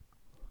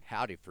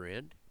Howdy,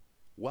 friend.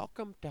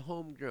 Welcome to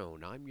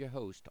Homegrown. I'm your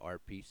host,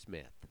 R.P.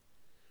 Smith.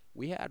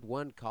 We had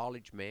one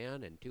college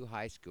man and two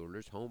high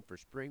schoolers home for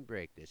spring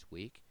break this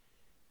week,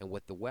 and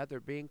with the weather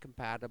being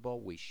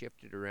compatible, we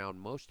shifted around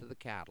most of the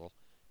cattle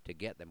to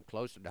get them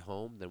closer to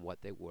home than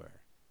what they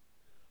were.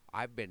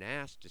 I've been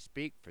asked to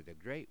speak for the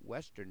Great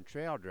Western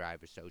Trail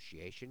Drive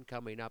Association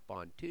coming up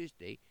on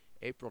Tuesday,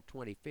 April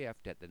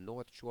 25th at the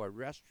North Shore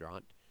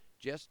Restaurant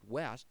just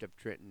west of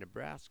Trenton,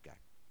 Nebraska.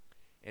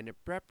 And in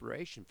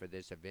preparation for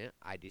this event,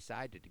 I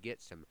decided to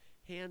get some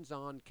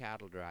hands-on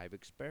cattle drive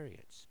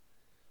experience.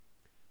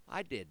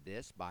 I did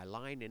this by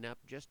lining up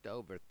just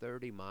over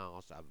 30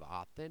 miles of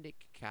authentic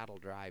cattle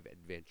drive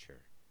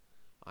adventure.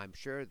 I'm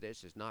sure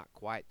this is not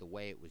quite the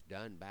way it was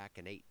done back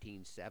in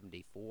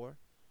 1874,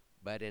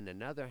 but in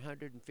another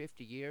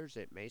 150 years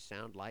it may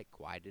sound like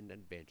quite an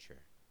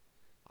adventure.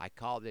 I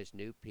call this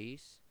new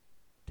piece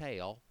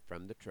Tale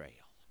from the Trail.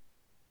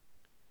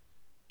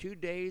 2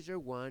 days or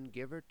one,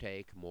 give or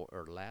take, more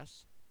or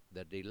less.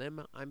 The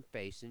dilemma I'm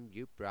facing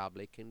you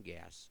probably can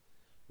guess.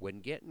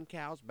 When getting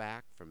cows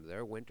back from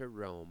their winter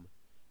roam,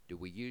 do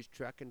we use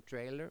truck and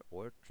trailer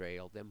or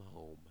trail them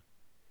home?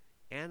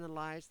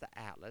 Analyze the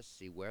atlas,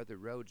 see where the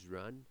roads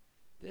run.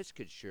 This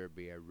could sure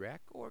be a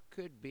wreck or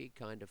could be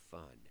kind of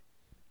fun.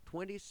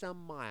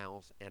 20-some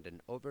miles and an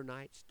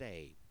overnight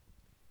stay.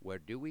 Where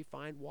do we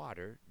find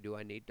water? Do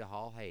I need to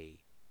haul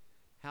hay?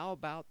 How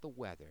about the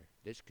weather?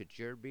 This could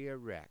sure be a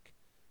wreck.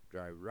 Do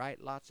I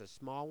write lots of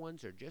small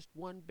ones or just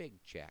one big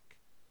check?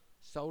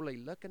 Solely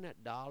looking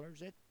at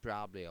dollars, it's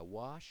probably a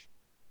wash.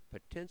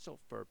 Potential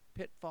for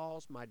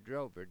pitfalls my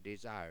drover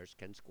desires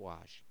can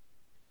squash.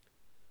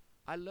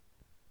 I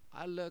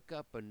look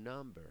up a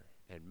number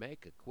and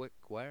make a quick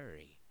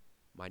query.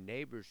 My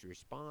neighbor's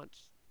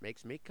response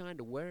makes me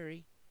kind of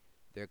wary.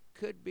 There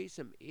could be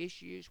some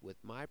issues with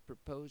my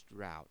proposed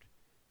route.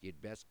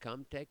 You'd best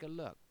come take a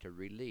look to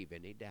relieve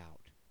any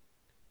doubt.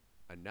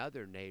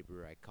 Another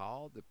neighbor I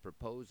call, the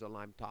proposal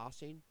I'm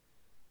tossing.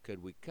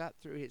 Could we cut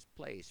through his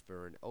place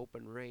for an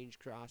open range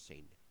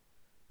crossing?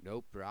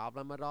 No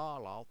problem at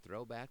all, I'll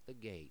throw back the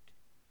gate.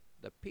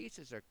 The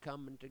pieces are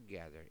coming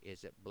together,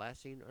 is it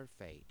blessing or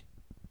fate?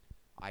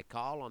 I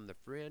call on the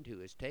friend who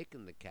has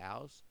taken the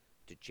cows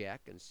to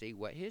check and see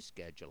what his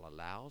schedule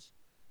allows.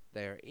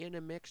 They are in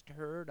a mixed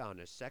herd on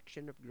a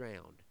section of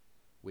ground.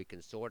 We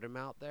can sort 'em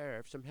out there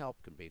if some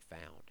help can be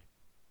found.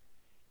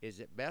 Is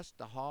it best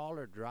to haul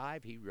or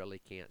drive? He really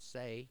can't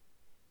say.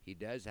 He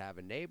does have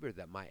a neighbor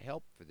that might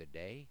help for the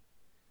day.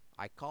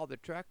 I call the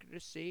trucker to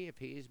see if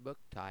he is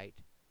booked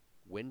tight.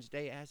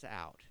 Wednesday as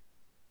out.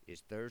 Is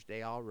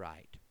Thursday all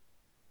right?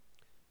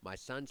 My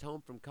son's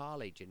home from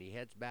college and he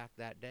heads back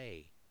that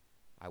day.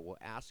 I will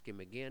ask him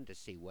again to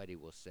see what he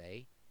will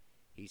say.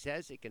 He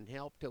says he can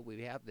help till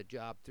we have the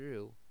job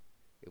through.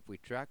 If we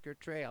truck or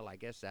trail, I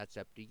guess that's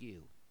up to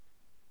you.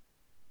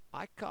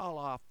 I call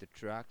off the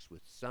trucks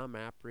with some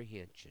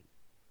apprehension.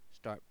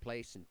 Start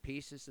placing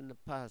pieces in the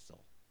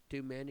puzzle,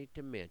 too many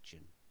to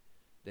mention.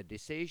 The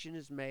decision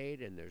is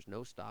made and there's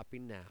no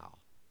stopping now.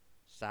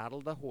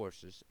 Saddle the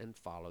horses and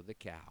follow the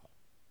cow.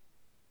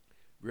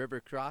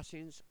 River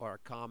crossings are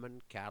a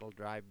common cattle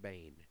drive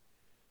bane.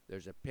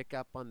 There's a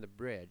pickup on the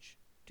bridge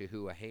to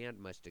who a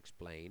hand must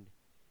explain.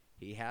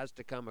 He has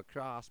to come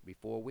across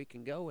before we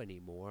can go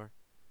anymore.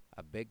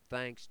 A big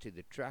thanks to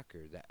the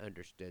trucker that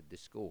understood the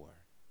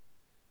score.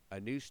 A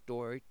new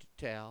story to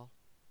tell,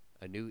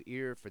 a new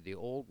ear for the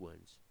old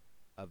ones,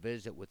 a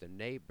visit with a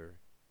neighbor,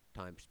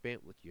 time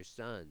spent with your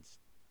sons.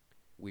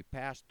 We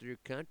passed through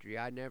country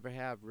I never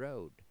have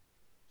rode,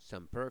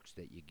 some perks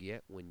that you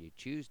get when you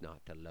choose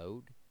not to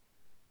load.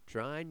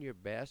 Trying your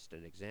best,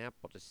 an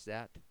example to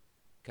set,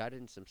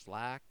 cutting some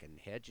slack and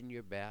hedging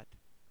your bet.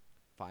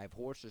 5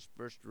 horses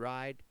first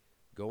ride,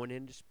 going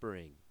into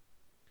spring.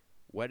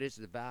 What is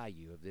the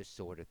value of this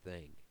sort of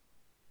thing?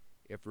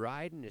 If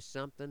riding is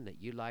something that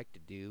you like to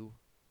do,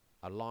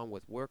 along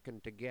with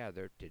working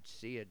together to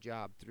see a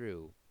job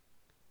through,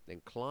 then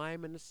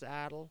climb in the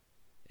saddle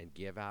and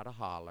give out a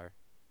holler.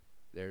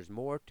 There's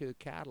more to a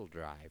cattle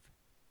drive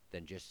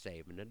than just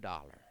saving a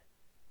dollar.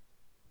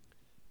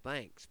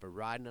 Thanks for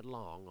riding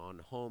along on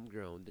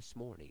Homegrown this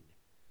morning.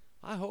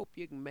 I hope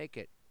you can make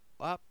it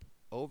up,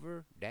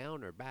 over,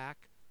 down, or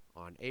back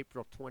on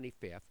April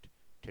 25th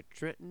to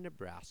Trenton,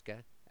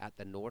 Nebraska at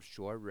the North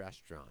Shore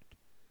Restaurant,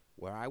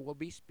 where I will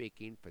be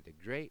speaking for the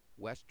Great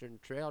Western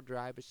Trail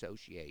Drive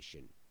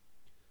Association.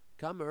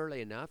 Come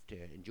early enough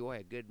to enjoy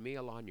a good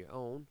meal on your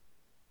own.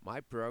 My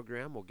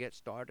program will get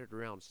started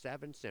around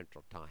 7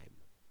 Central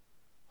Time.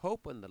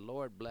 Hoping the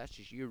Lord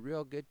blesses you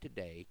real good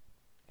today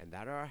and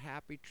that our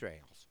happy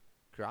trails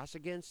cross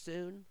again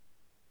soon.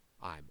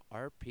 I'm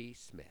R.P.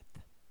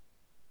 Smith.